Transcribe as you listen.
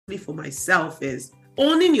for myself is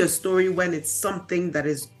owning your story when it's something that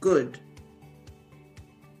is good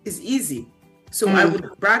is easy. So I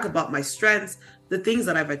would brag about my strengths, the things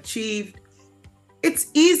that I've achieved. It's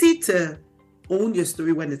easy to own your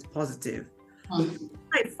story when it's positive. What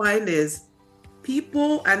I find is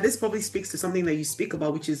people, and this probably speaks to something that you speak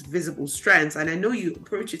about, which is visible strengths. And I know you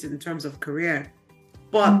approach it in terms of career,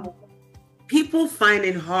 but people find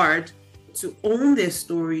it hard to own their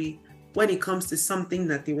story when it comes to something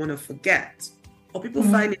that they want to forget. Or people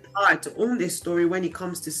find it hard to own their story when it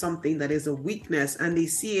comes to something that is a weakness, and they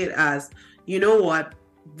see it as, you know what,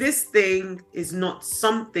 this thing is not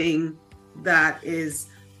something that is,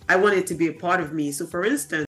 I want it to be a part of me. So for instance,